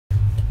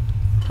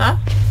Huh?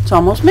 It's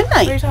almost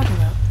midnight. What are you talking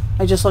about?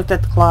 I just looked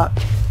at the clock.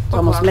 It's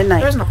almost clock?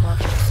 midnight. There's no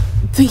clock.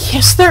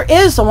 Yes, there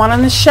is. The one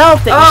on the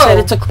shelf that you said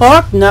it's a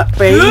clock,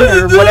 nutbrain,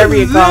 or whatever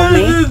you called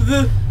me.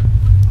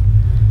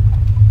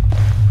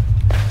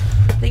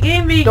 The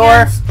game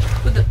begins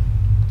with the...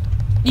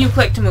 You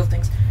click to move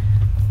things.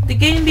 The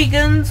game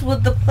begins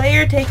with the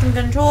player taking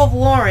control of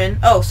Lauren.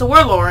 Oh, so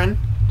we're Lauren.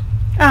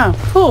 Oh,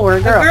 cool. We're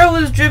a girl. The girl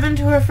was driven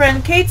to her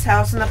friend Kate's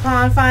house, and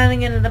upon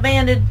finding it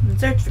abandoned, in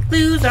search for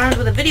clues, armed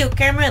with a video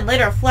camera and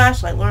later a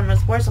flashlight. Lauren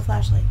must... Where's the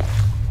flashlight?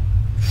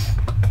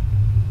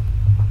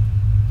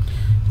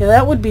 Yeah,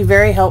 that would be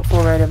very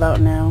helpful right about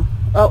now.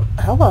 Oh,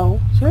 hello.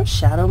 Is there a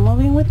shadow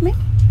moving with me?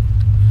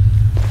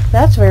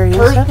 That's very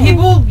unsettling.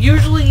 People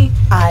usually...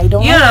 I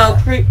don't know.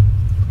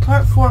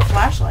 Part 4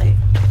 flashlight.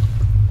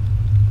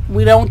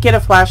 We don't get a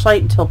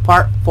flashlight until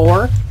part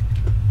 4.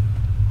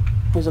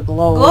 There's a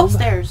globe. Go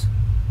upstairs.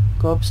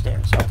 Go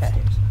upstairs. Okay.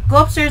 Go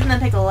upstairs and then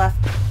take a left.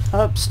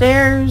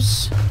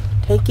 Upstairs,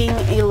 taking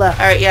a left.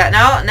 Alright, yeah.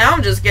 Now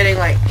I'm just getting,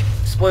 like,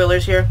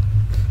 spoilers here.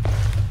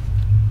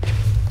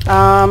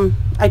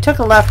 I took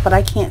a left, but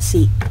I can't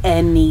see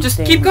anything.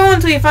 Just keep going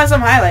until you find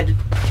something highlighted.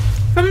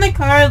 From the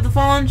car of the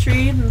fallen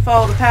tree and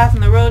follow the path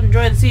in the road,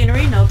 enjoy the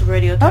scenery, note the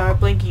radio tower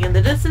blinking in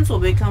the distance will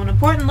become an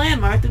important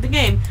landmark through the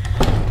game.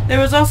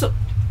 There is also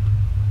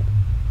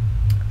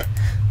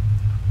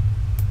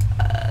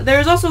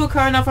a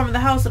car not far from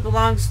the house that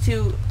belongs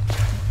to...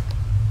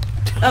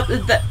 what?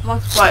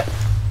 What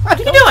are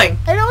you doing?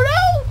 I don't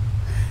know.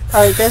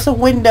 Alright, there's a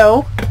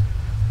window.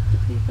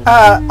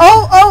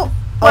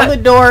 Oh, the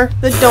door.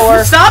 The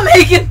door. Stop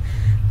making...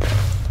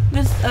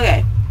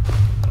 Okay.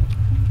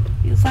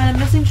 You'll find a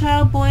missing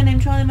child boy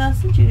named Charlie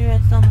Madison Jr.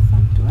 at on the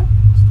front door.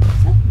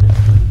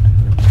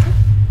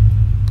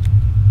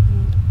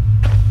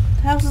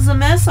 The house is a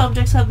mess.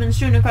 Objects have been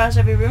strewn across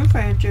every room.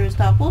 Furniture is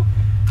toppled.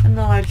 And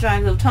the large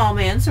triangle of tall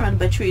man surrounded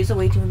by trees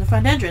await you in the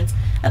front entrance.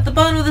 At the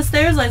bottom of the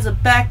stairs lies a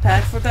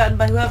backpack forgotten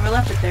by whoever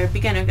left it there.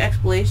 Begin an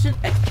exploration.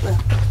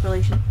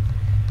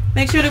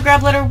 Make sure to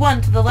grab letter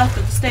 1 to the left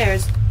of the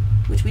stairs,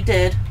 which we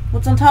did.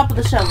 What's on top of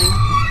the shelving?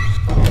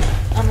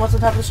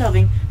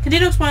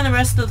 Continue exploring the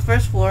rest of the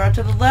first floor.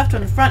 To the left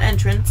on the front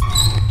entrance,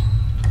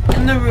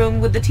 in the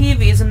room with the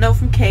TV is a note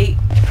from Kate.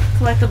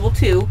 Collectible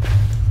 2.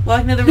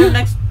 Walking to the room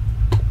next...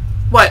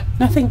 What?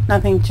 Nothing.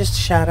 Just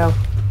a shadow.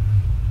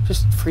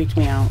 Just freaked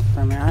me out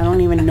for a minute. I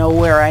don't even know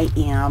where I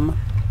am.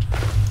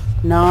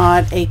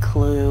 Not a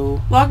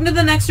clue. Walking to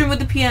the next room with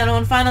the piano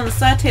and find on the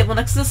side table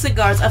next to the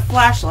cigars a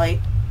flashlight.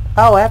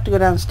 Oh, I have to go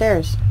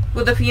downstairs.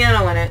 With a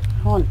piano in it.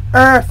 How on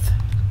earth?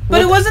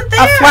 But it wasn't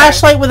there! A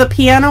flashlight with a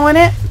piano in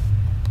it?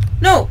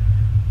 No.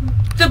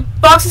 The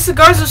box of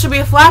cigars, there should be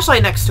a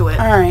flashlight next to it.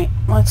 Alright,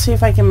 let's see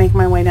if I can make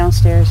my way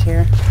downstairs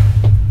here.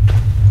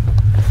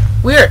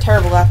 We are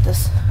terrible at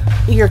this.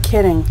 You're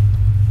kidding.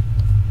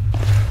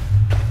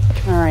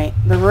 Alright,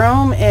 the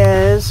room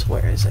is...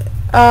 Where is it?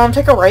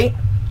 Take a right.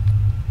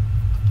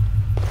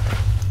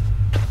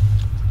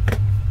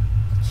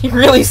 You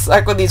really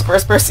suck with these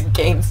first-person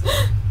games.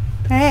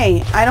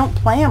 Hey, I don't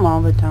play them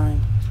all the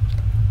time.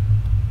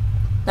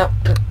 No,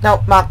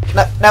 Mom.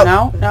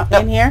 No.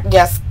 In here?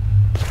 Yes.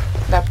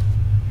 No.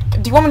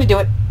 Do you want me to do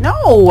it?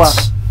 No!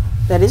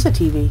 That is a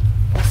TV.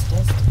 Yes, it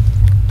is.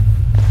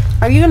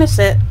 Are you gonna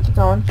sit? Keep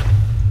going.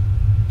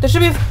 There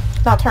should be a...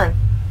 Not turn.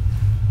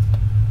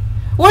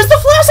 Where's the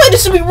flashlight? It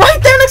should be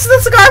right there next to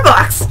the cigar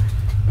box.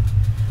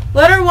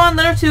 Letter 1,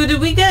 letter 2. Did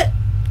we get...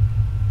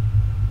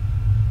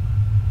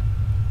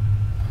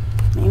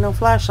 Ain't no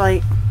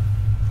flashlight.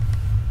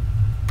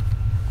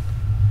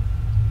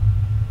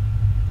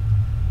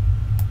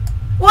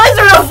 Why is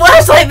there no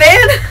flashlight,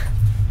 man?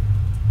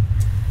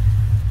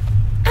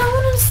 I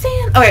don't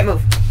understand. Okay,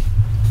 move.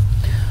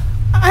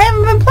 I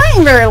haven't been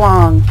playing very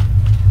long.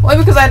 Why?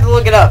 Because I had to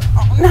look it up.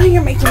 Oh, now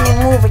you're making me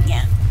move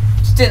again.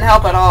 Just didn't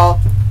help at all.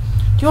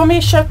 Do you want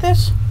me to shut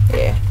this?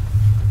 Yeah.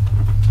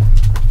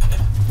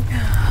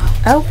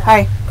 Oh,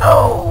 hi.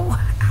 Oh.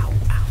 Ow.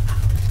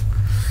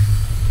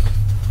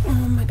 Oh,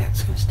 my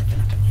back's going to stiffen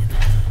up again.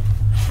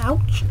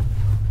 Ouch.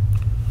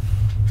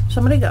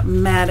 Somebody got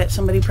mad at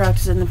somebody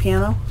practicing the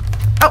piano.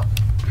 Oh.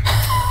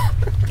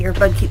 The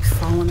earbud keeps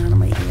falling out of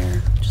my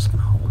ear. I'm just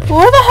going to hold it.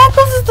 Where the heck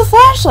was the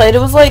flashlight? It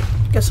was like...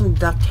 Got some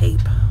duct tape.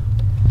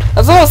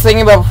 That's what I was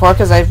thinking about before,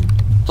 because I've,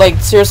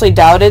 like, seriously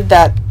doubted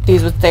that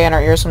these would stay in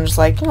our ears, so I'm just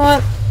like, you know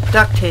what?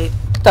 Duct tape.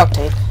 Duct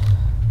tape.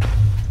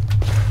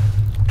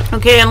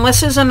 Okay,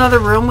 unless there's another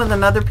room with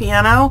another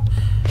piano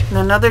and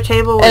another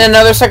table with and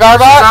another cigar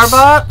box,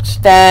 box,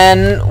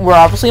 then we're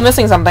obviously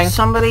missing something.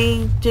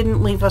 Somebody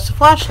didn't leave us a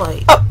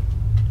flashlight. Oh.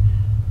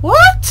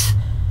 What?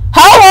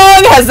 How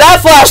long has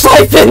that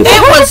flashlight been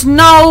there? It was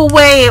no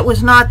way it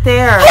was not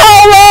there.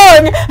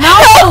 How long?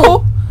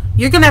 No!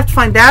 You're going to have to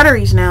find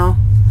batteries now.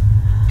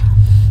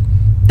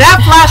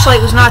 That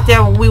flashlight was not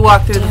there when we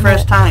walked through the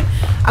first time.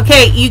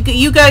 Okay,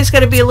 you guys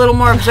got to be a little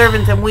more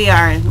observant than we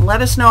are, and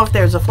let us know if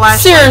there's a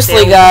flashlight.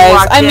 Seriously,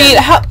 guys. I mean,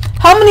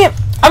 how many...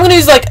 I'm going to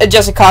use, like, a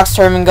Jesse Cox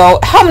term and go,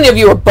 how many of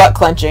you were butt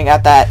clenching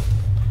at that?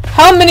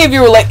 How many of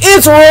you were like,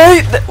 it's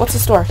right... What's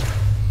this door?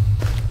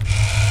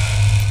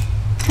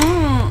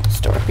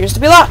 appears to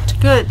be locked.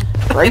 Good.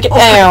 Break it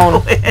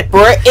down.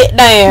 Break it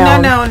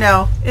down.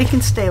 No. It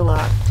can stay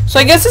locked. So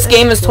I guess this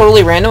game is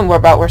totally random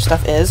about where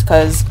stuff is,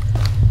 because,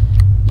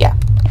 yeah.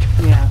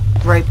 Yeah,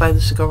 right by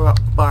the cigar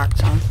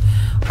box, huh?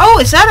 Oh,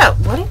 is that a...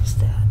 What is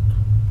that?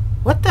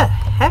 What the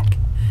heck?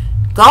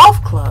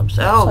 Golf clubs.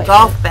 Oh, like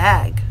golf it.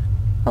 bag.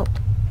 Oh.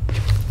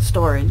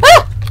 Storage.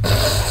 Ah!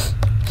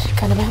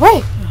 Kind of my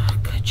way. Oh,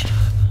 good job.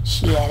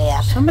 Shit,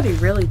 yeah. Somebody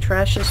really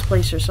trashed this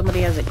place, or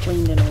somebody hasn't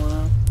cleaned in a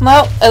while.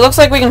 Well, it looks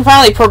like we can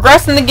finally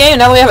progress in the game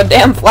now that we have a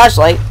damn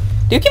flashlight.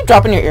 Do you keep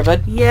dropping your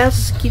earbud?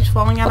 Yes, it keeps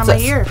falling out What's of my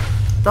this? ear.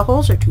 The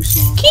holes are too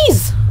small.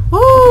 Keys!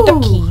 Ooh! The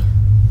key.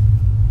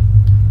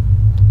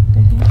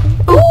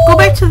 Ooh, go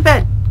back to the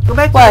bed. Go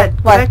back to bed.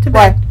 Go back to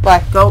bed.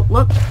 Why? Go,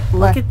 look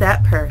Why? at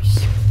that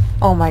purse.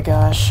 Oh my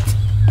gosh.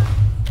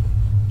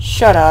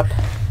 Shut up.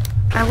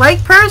 I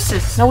like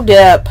purses. No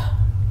dip.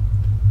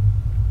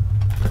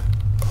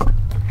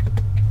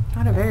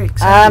 Not a very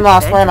exciting I'm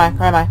lost. bed. Where am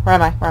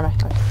I?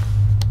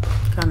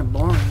 Kind of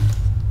boring.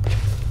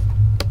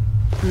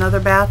 Another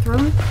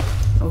bathroom.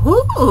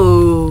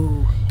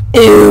 Ooh.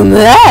 Ooh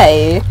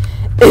my.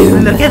 Ooh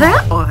Look my. at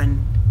that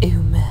one.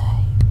 Ooh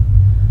my.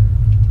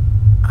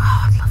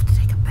 Oh, I'd love to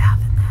take a bath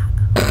in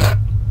that.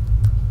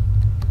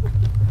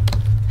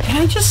 Can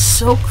I just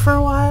soak for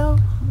a while?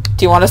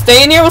 Do you want to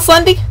stay in here with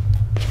Slendy?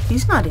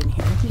 He's not in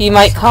here. He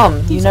might come.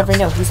 You He's never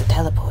outside. know. He's a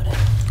teleporter.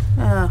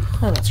 Oh,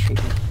 that's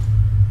creepy.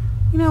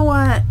 You know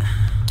what?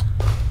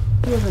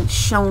 He hasn't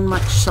shown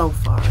much so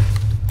far.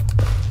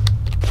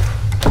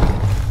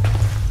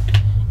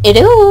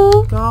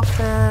 Ew. Golf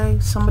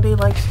bag. Somebody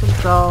likes to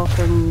golf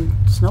and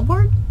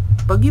snowboard?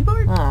 Boogie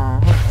board? Oh,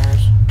 who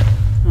cares?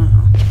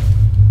 Oh.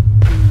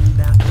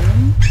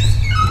 Bathroom.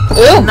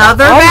 Ooh.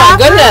 Another oh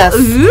bathroom? my goodness.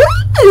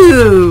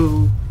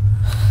 Ooh.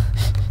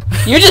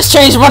 You just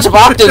changed a bunch of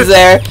octaves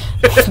there.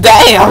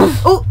 Damn.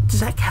 Oh,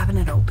 does that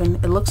cabinet open?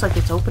 It looks like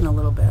it's open a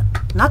little bit.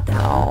 Not that.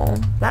 No.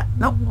 That.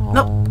 Nope. No.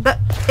 Nope. That.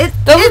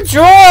 Those It's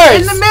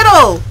drawers. in the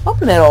middle. What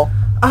middle?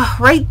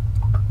 Right.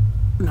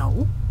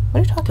 No. What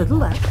are you talking To the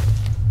about? left.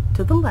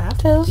 To the left.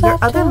 To the Your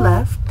left, other to the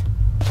left.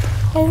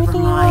 Everything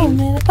you mind.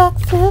 own in a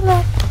box to the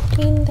left.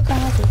 In the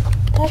closet.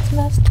 That's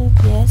must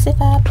have. Yes, if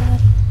I bought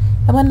it.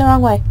 I went the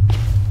wrong way.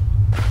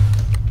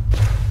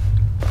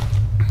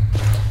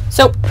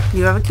 So,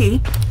 You have a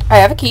key. I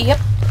have a key, yep.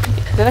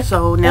 Did I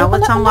So now open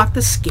let's that one? unlock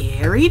the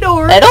scary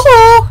doors.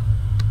 Hello.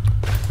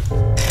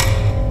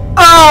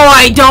 Oh,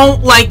 I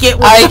don't like it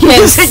when I the can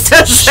music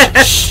does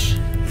that. shh.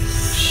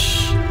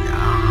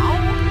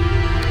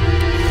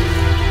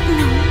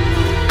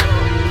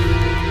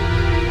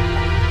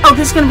 Oh,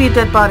 there's going to be a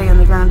dead body on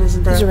the ground,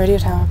 isn't there? There's a radio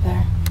tower up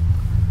there.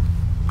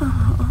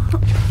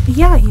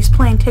 Yeah, he's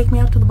playing Take Me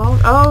Out to the Ball.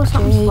 Oh,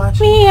 something's Take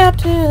flashing. me up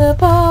to the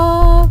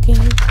ball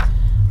game.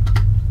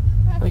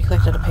 We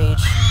clicked on a page.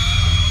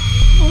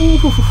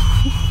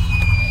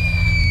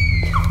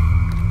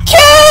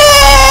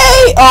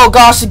 Kay! Oh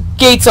gosh, the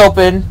gate's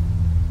open.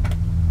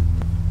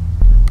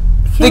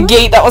 The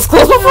gate that was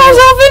closed before was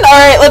open?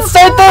 Alright, let's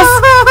start this.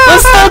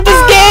 Let's start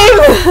this game.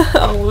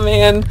 Oh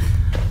man.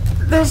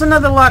 There's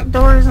another locked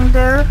door, isn't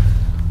there?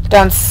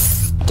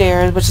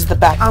 Downstairs, which is the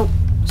back. Oh,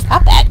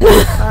 Stop that.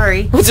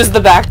 sorry. Which is the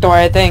back door,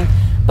 I think.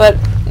 But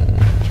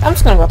I'm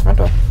just gonna go out the front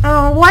door.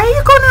 Oh, why are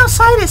you going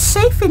outside? It's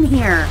safe in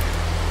here.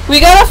 We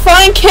gotta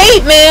find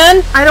Kate,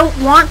 man. I don't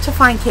want to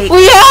find Kate.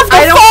 We have to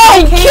I don't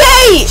find find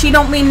Kate. She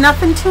don't mean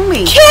nothing to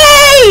me.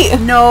 Kate!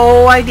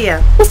 No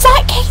idea. Was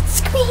that Kate's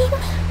scream?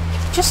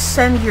 Just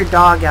send your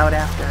dog out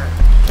after her.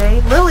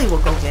 Okay? Lily will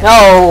go get her.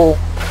 No.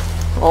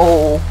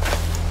 Oh.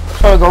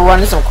 Probably go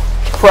run some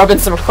crubbing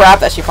some crap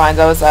that she finds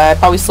outside.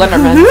 Probably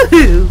Slenderman.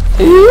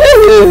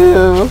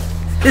 Ooh.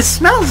 It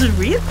smells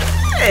real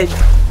good.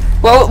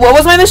 What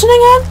was my mission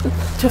again?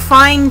 To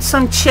find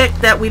some chick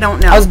that we don't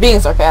know. I was being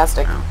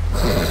sarcastic.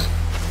 Oh.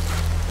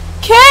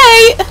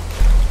 Kate!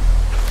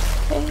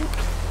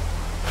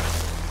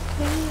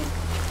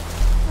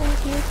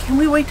 Can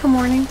we wait till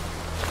morning?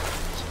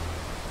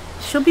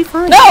 She'll be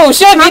fine. No,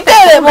 she had me Not dead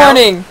that cold out.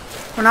 morning.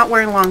 We're not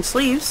wearing long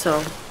sleeves, so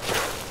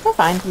We're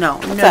fine. no.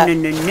 What's that?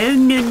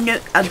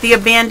 No. The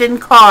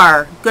abandoned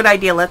car. Good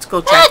idea. Let's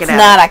go check That's it out.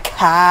 not a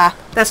car.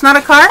 That's not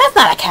a car? That's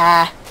not a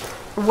car.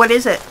 What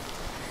is it?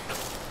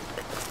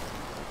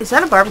 Is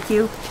that a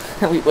barbecue?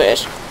 We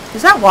wish.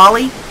 Is that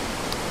Wally?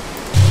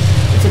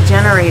 It's a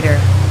generator.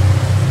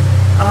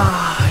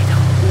 Oh, I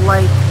don't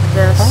like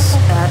this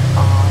at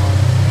all.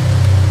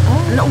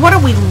 No, what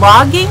are we,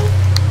 logging?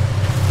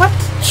 What?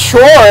 Sure,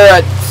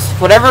 it's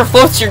whatever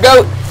floats your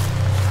goat.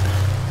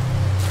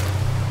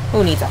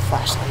 Who needs a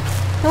flashlight?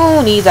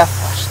 Who needs a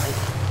flashlight?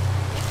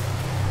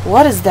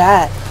 What is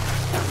that?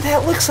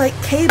 That looks like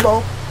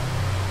cable.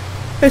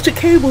 It's a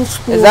cable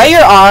spool. Is that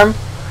your arm?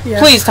 Yeah.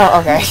 Please tell.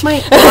 Okay. It's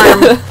my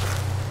arm.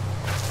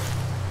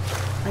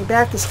 My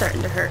back is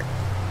starting to hurt.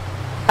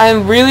 I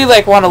really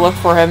want to look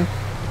for him.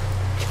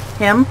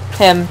 Him?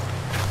 Him.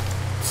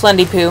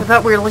 Slendy I Poo.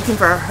 thought we were looking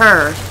for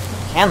her.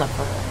 Can look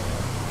for her.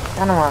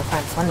 I don't want to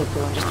find Slendy Poo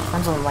and just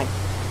find something like.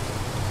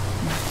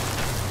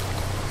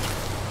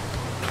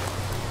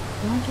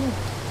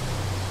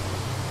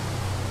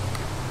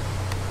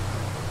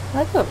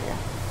 Let's go over here.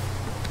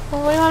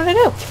 Well, what do you want me to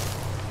do?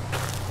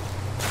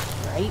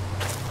 Right?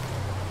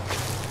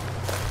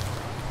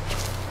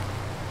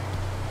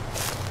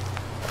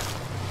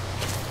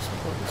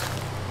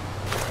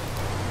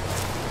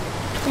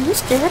 Are you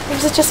scared? Or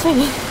is it just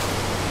me?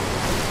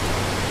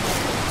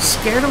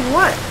 Scared of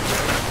what?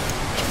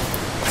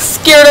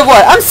 Scared of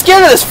what? I'm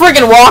scared of this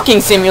friggin'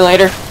 walking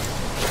simulator.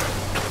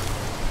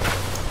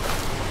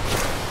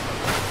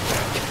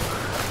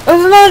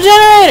 There's another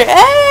generator!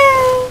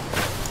 Hey!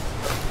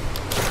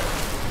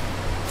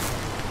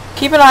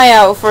 Keep an eye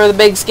out for the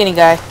big skinny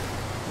guy.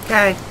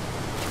 Okay.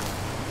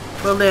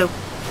 Will do.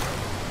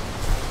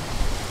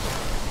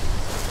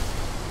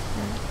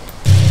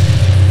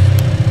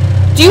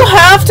 Do you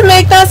have to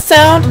make that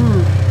sound?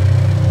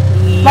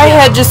 Yeah. My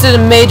head just did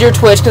a major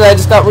twitch because I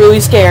just got really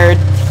scared.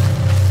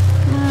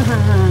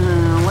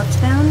 What's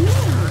down here?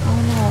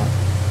 Oh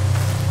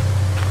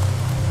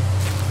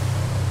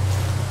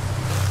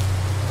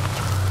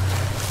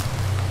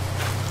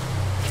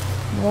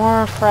no.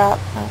 More crap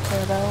I don't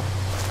care about.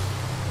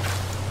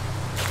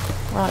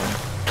 Run.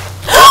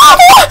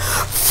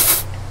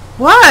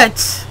 What?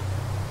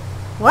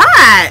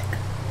 What?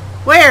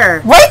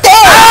 Where? Right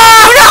there!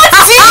 Ah! You not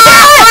see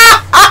that?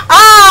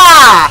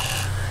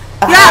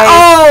 Yeah,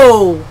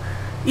 oh!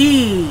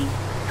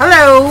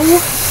 Hello!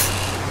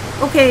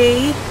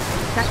 Okay.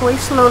 Back away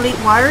slowly.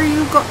 Why are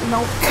you go-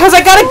 No. Because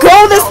I gotta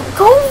go this-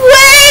 Go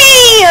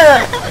away!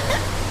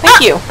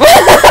 Thank you.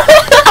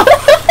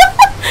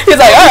 He's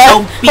like,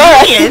 alright.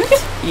 Obedient.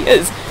 He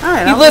is.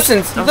 Alright, He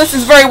listens. He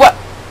listens very well.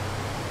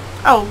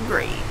 Oh,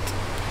 great.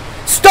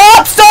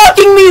 Stop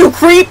stalking me, you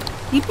creep!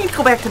 You need to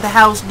go back to the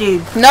house,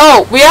 dude.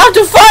 No, we have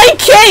to find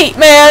Kate,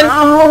 man!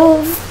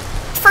 Oh,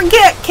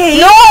 forget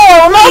Kate. No,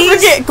 I'm not Please.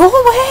 forget. Go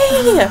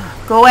away!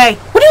 Go away.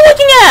 What are you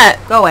looking at?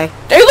 Go away.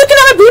 Are you looking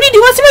at my booty? Do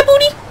you want to see my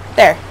booty?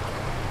 There.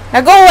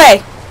 Now go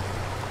away.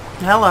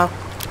 Hello.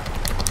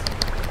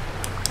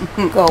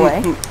 Go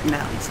away. No,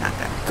 he's not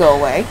there. Go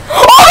away.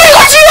 Oh my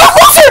gosh, he got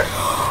closer!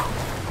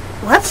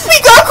 What? He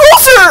got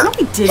closer! No,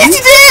 he didn't. Yes,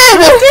 he did!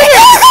 He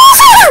got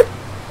closer!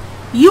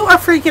 You are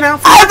freaking out.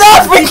 I'm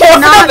not freaking out for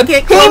not nothing.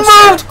 get He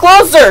moved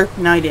closer.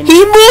 No, he didn't.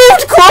 He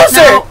moved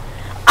closer. No.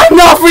 I'm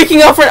not freaking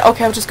out for.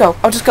 Okay, I'll just go.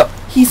 I'll just go.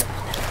 He's on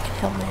that freaking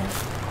hill, man.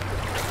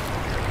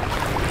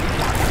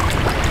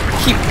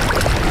 He.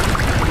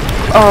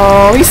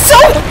 Oh, he's so.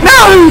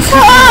 No!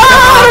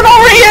 I don't know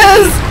where he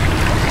is.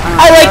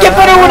 I like it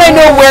better when I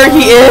know where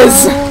he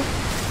is.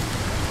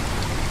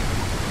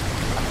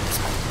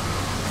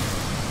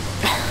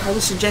 I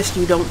would suggest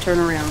you don't turn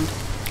around.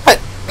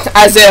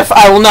 As if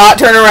I will not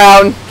turn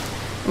around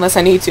unless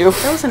I need to.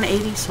 That was an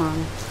 80s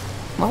song.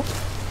 What?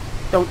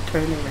 Don't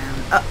turn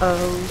around.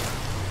 Uh-oh.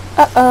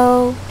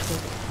 Uh-oh.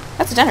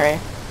 That's a generator.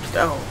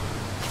 Oh.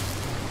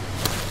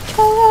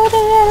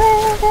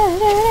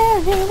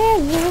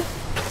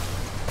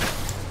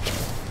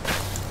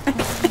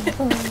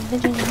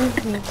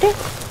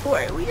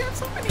 Boy, we got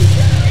so many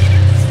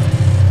generators.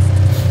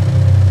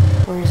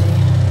 Where is he? I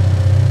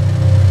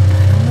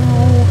don't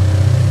know.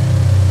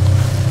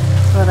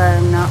 But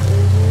I'm not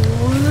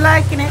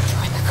liking it.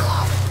 Join the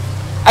club.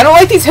 I don't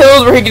like these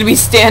hills where he could be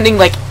standing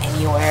like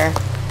anywhere.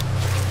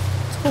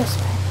 Let's go this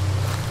way.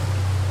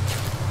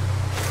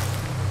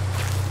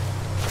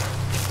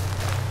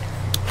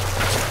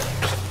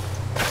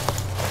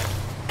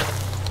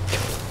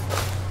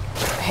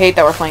 I hate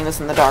that we're playing this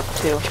in the dark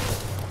too.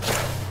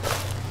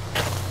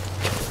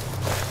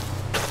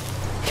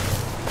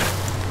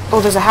 Oh,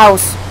 there's a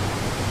house.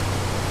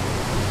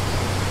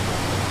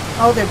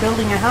 Oh, they're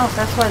building a house.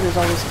 That's why there's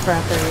all this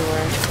crap everywhere.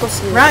 Let's go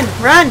see it. Run,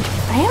 run!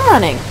 I am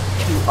running.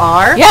 You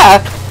are?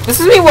 Yeah, this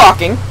is me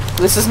walking.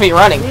 This is me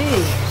running.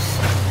 Jeez.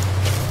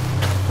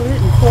 Put it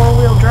in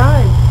 4-wheel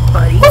drive,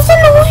 buddy. What's the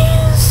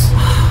noise?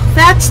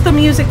 That's the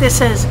music that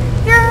says,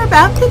 "You're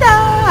about to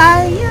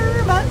die,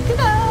 you're about to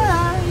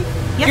die."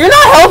 Yep. You're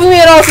not helping me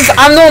at all since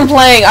I'm the one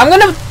playing. I'm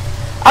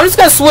just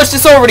gonna switch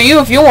this over to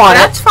you if you want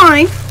That's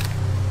fine. it.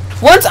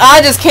 Once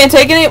I just can't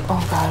take any.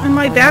 Oh god. And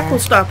my back will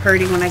stop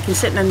hurting when I can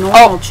sit in a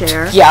normal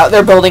chair. Yeah,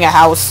 they're building a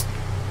house.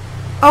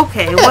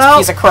 Okay, That's a well,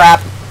 piece of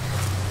crap.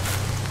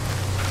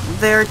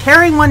 they're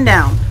tearing one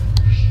down.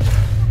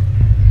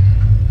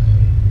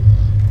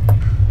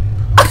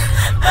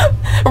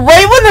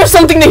 Right when there's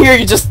something to hear,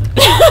 you just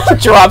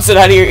drops it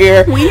out of your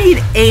ear. We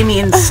need Amy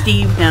and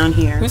Steve down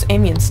here. Who's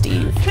Amy and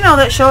Steve? You know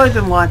that show I've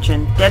been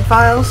watching, Dead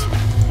Files?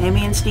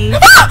 Amy and Steve?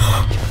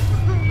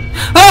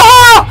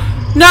 Oh!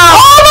 No!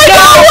 Oh my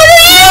god, what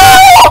are you?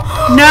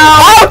 No!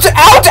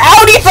 Out,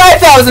 Audi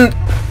 5000!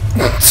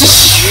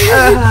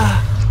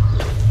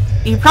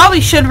 You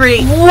probably should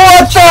read.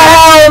 What the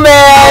hell,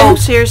 man? Oh,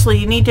 seriously,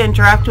 you need to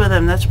interact with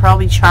him. That's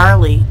probably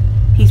Charlie.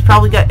 He's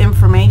probably got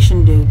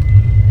information, dude.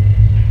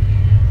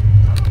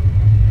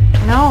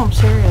 No, I'm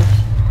serious.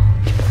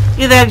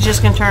 Either that or he's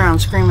just gonna turn around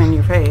and scream in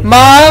your face.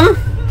 Mom?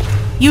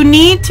 You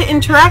need to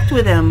interact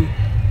with him.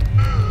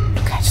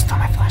 Okay, I just throw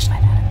my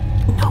flashlight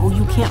at him. No,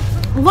 you can't.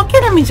 Look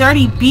at him. He's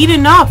already beat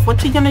enough.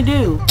 What's he gonna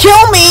do?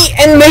 Kill me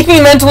and make me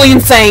mentally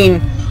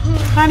insane.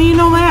 How do you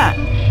know that?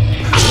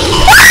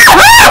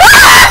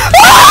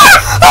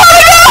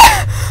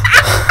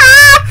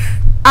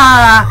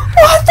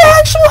 What the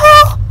actual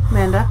hell?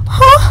 Amanda,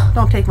 Huh?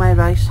 don't take my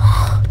advice.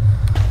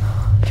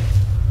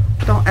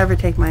 Don't ever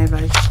take my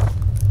advice.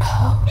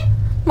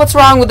 What's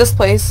wrong with this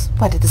place?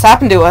 Why did this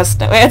happen to us?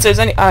 No answers.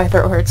 My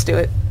throat hurts. Do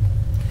it.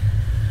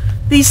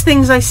 These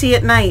things I see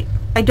at night,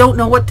 I don't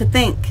know what to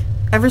think.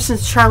 Ever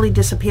since Charlie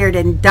disappeared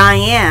and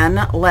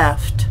Diane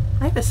left.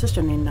 I have a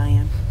sister named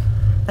Diane.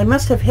 I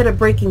must have hit a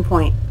breaking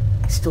point.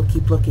 I still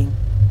keep looking.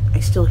 I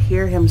still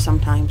hear him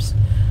sometimes.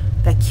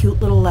 That cute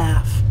little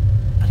laugh.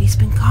 But he's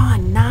been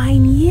gone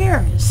 9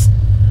 years.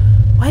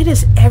 Why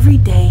does every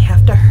day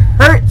have to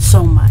hurt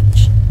so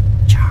much?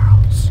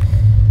 Charles.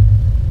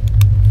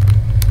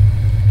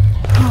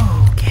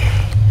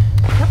 Okay.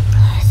 Yep.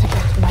 I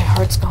think my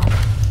heart's gone.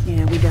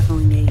 Yeah, we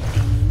definitely need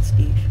Amy and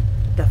Steve.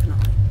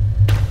 Definitely.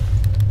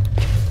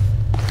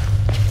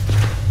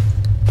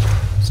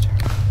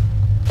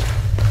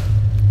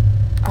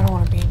 I don't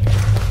want to be in here.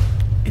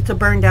 It's a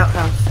burned out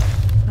house.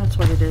 That's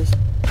what it is.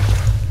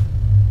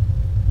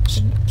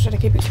 Should I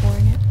keep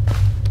exploring it?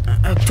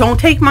 Don't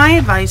take my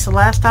advice. The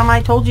last time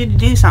I told you to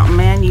do something,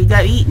 man, you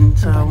got eaten. I'm done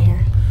So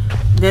here.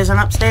 there's an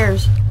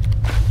upstairs.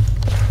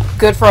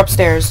 Good for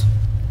upstairs.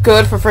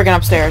 Good for friggin'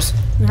 upstairs.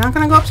 You're not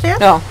gonna go upstairs?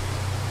 No.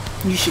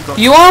 You should go.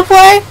 You want to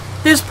play?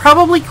 There's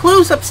probably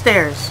clues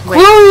upstairs. Wait.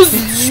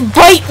 Clues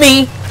bite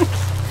me.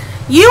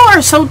 You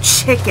are so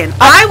chicken.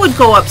 I would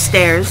go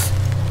upstairs.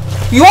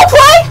 You want to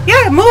play?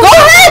 Yeah, move. Go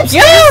ahead.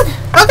 Yeah.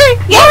 Okay.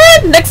 Go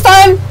ahead. Next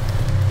time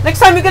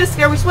you get a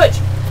scare, we switch.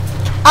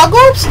 I'll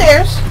go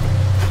upstairs.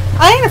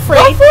 I ain't afraid.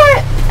 Go for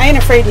it. I ain't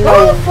afraid to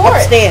Go go for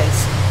it.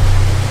 upstairs.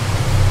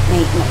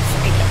 Ain't no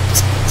afraid of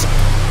upstairs.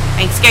 I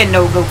ain't scared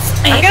no ghost.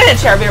 I'm gonna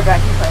share a beer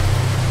back. You play.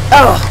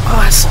 Oh,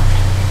 awesome.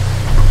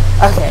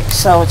 Okay,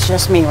 so it's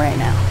just me right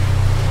now.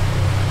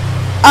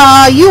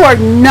 You are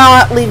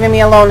not leaving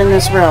me alone in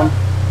this room.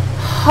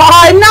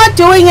 I'm not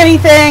doing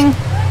anything.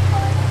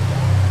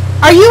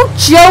 Are you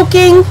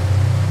joking?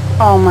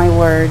 Oh my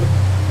word.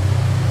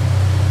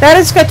 That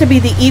has got to be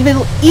the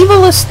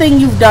evilest thing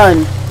you've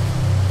done.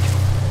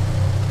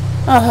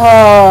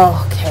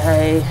 Oh,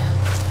 okay.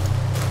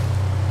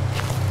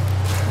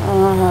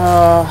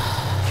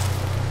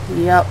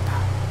 Yep.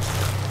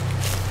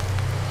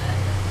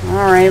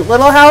 Alright,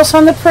 little house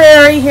on the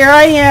prairie, here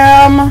I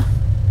am.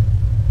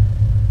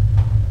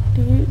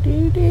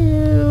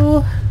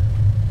 Do.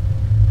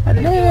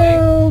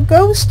 Hello,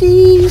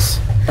 ghosties.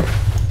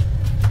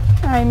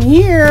 I'm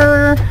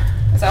here.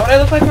 Is that what I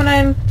look like when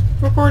I'm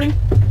recording?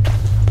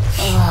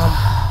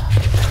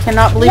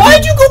 Cannot believe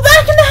Why'd you go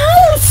back in the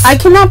house? I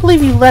cannot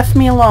believe you left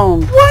me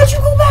alone. Why'd you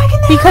go back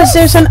in the house? Because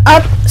there's an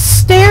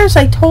upstairs,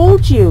 I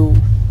told you.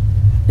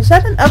 Is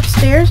that an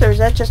upstairs or is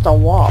that just a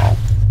wall?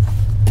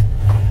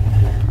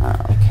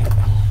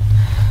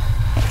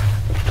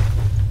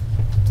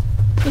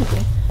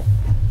 Okay.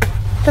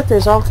 But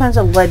there's all kinds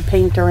of lead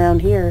paint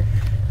around here.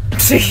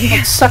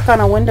 Let's suck on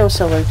a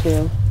windowsill or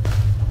two.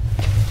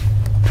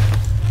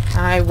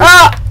 I will.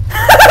 Ah!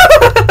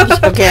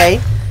 Okay.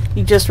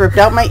 You just ripped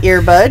out my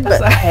earbud, but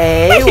Sorry.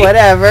 hey,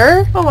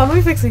 whatever. Hold on, let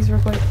me fix these real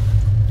quick.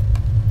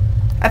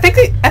 I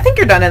think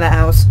you're done in the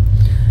house.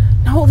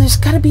 No, there's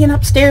got to be an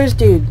upstairs,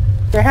 dude.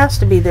 There has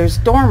to be. There's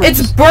dormers.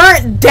 It's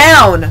burnt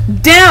down.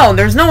 Down.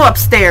 There's no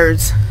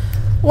upstairs.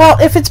 Well,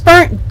 if it's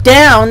burnt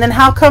down, then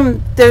how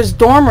come there's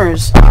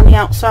dormers on the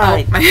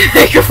outside? Oh, my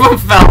microphone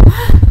fell.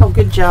 Oh,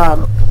 good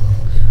job.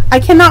 I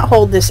cannot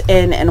hold this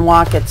in and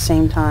walk at the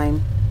same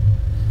time.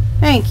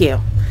 Thank you.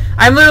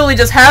 I'm literally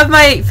just have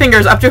my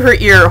fingers up to her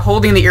ear,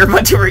 holding the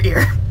earbud to her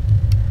ear.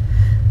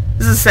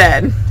 This is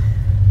sad.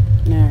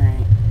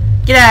 Alright.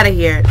 Get out of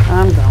here.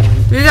 I'm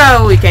going. We got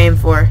what we came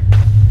for.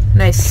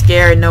 Nice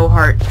scare and no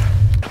heart.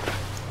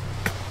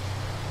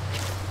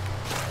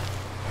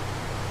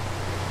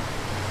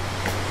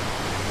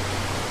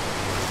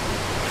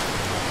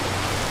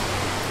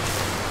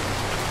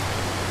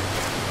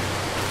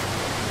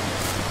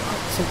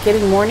 Is it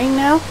getting morning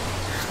now?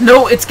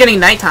 No, it's getting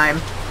nighttime.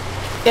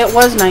 It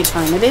was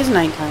nighttime. It is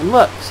nighttime.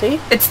 Look,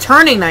 see? It's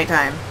turning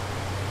nighttime.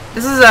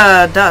 This is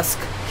dusk.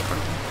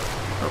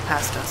 Or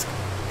past dusk.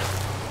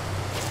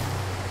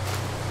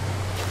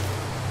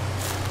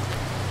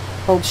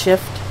 Hold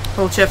shift.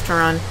 Hold shift to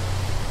run.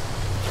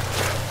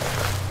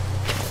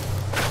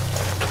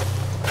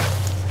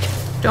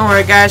 Don't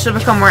worry guys, she'll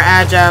become more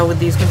agile with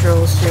these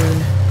controls soon.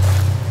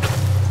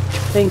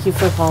 Thank you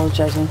for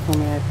apologizing for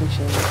me. I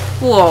appreciate it.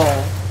 Whoa.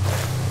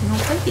 You don't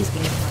play these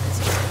games.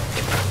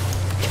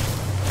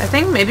 I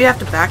think maybe I have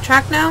to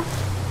backtrack now.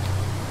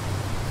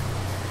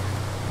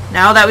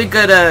 Now that we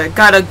got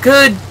a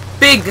good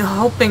big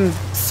helping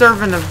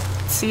servant of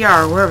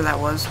CR, wherever that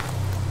was.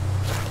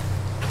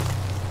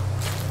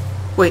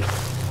 Wait.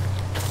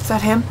 Is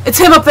that him? It's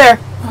him up there!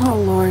 Oh,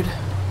 Lord.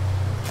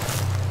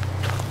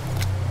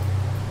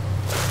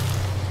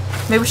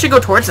 Maybe we should go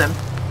towards him.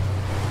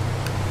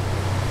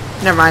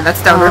 Never mind,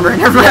 that's downriver.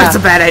 Never mind, yeah. that's a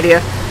bad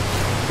idea.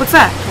 What's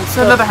that? Is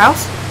that another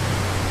house?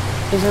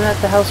 Isn't that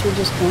the house we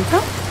just came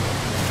from?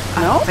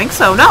 I don't think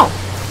so, no.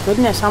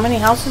 Goodness, how many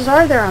houses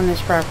are there on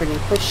this property?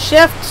 Push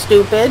shift,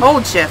 stupid.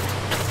 Hold shift.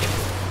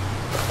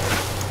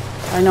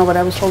 I know, but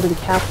I was holding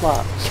cap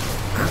locks.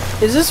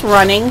 Is this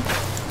running?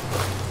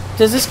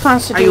 Does this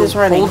constitute as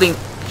running? Are you holding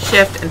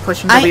shift and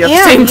pushing I W at am,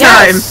 the same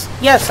yes.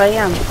 time? Yes, I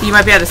am. You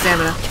might be out of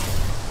stamina.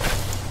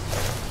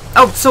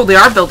 Oh, so they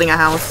are building a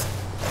house.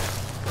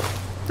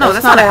 No,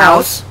 that's not a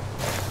house.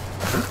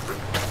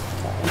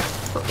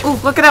 Ooh,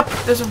 look it up.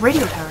 There's a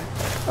radio tower.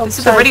 This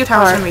is the radio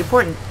tower is going to be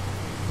important.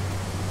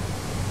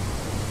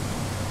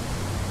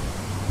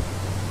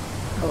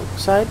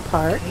 Oakside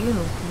Park. Okay,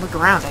 look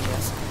around, I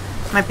guess.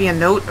 Might be a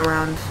note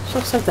around. This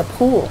looks like the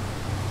pool.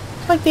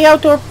 It's like the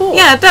outdoor pool.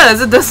 Yeah, it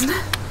does. It doesn't.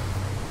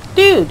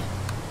 Dude.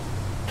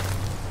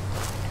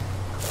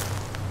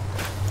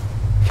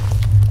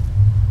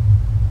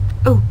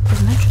 Oh,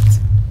 there's an entrance.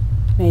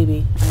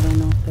 Maybe. I don't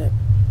know if that...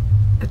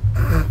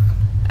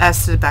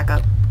 S to back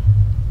up.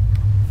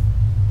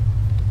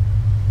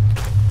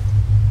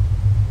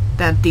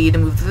 Then D to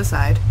move to the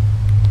side.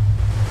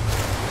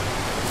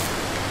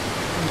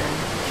 And then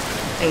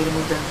A to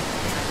move down to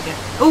the side again.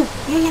 Oh,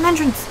 yay, an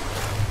entrance!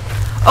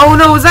 Oh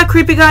no, is that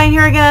creepy guy in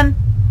here again?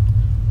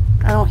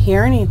 I don't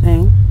hear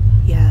anything.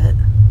 Yeah.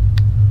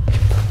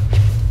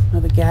 Oh,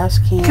 the gas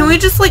can. Can we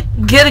just, like,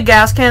 get a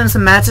gas can and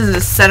some matches and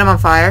just set them on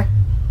fire?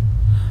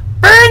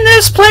 Burn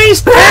this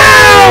place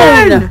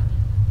down!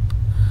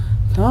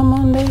 Come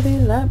on, baby,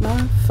 light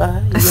my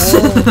fire.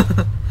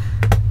 I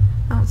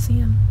don't see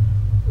him.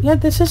 Yeah,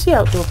 this is the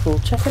outdoor pool.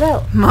 Check it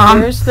out. Mom.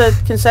 Here's the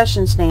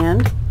concession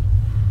stand.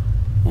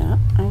 Yeah,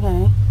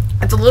 okay.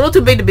 It's a little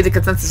too big to be the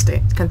consensus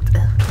state.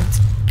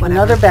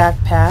 Another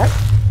backpack.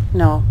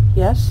 No.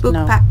 Yes? Book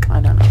no. pack.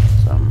 I don't know.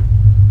 Some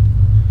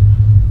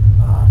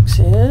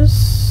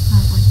boxes. I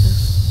don't like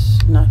this.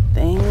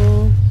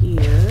 Nothing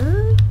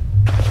here.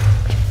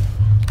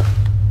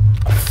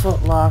 A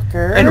foot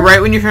locker. And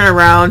right when you turn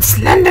around,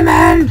 Slender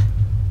Man!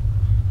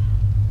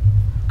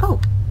 Oh.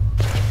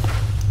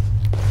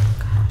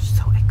 Gosh,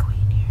 so echoey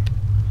in here.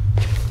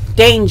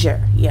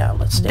 Danger. Yeah,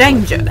 let's stay away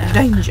Danger. from that.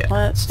 Danger.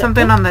 Let's stay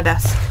Something away. on the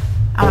desk.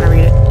 I want to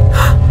read it.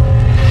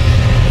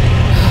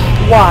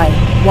 Why?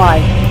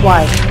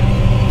 Why?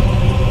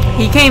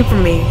 He came for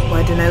me.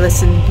 Why didn't I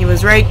listen? He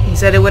was right. He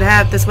said it would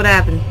this would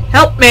happen.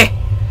 Help me!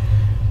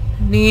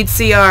 Need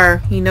CR.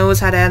 He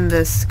knows how to end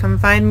this. Come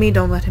find me.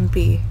 Don't let him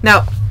be.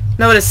 No.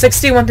 No, it is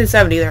 61 through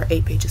 70. There are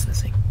 8 pages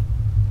missing.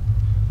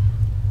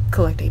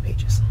 Collect 8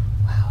 pages.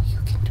 Wow, you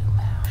can do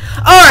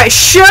math. Alright,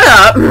 shut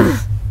up!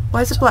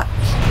 Why is it black?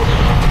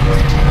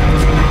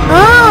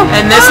 Oh!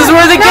 And this is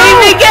where the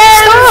game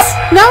begins!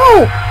 Stop.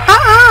 No!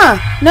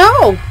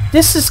 No!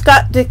 This isn't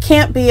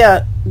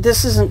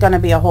going to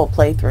be a whole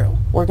playthrough.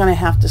 We're going to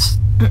have to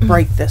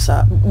break this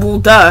up. Well,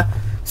 duh.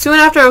 Soon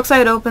after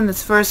Oakside opened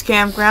its first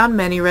campground,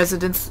 many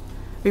residents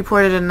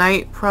reported a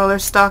night prowler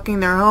stalking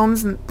their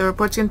homes, and the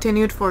reports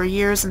continued for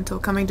years until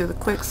coming to the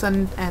quick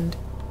sudden end.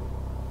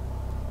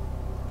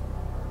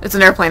 It's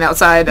an airplane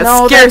outside.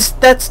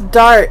 That's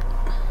Dart.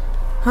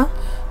 Huh?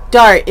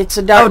 Dart. It's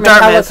a Dartmouth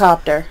Dartmouth.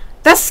 helicopter.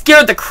 That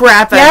scared the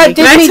crap out of me.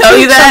 Can I tell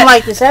you that? I'm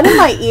like, is that in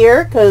my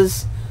ear?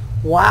 Because,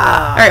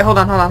 wow. Alright, hold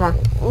on.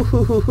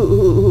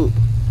 Ooh.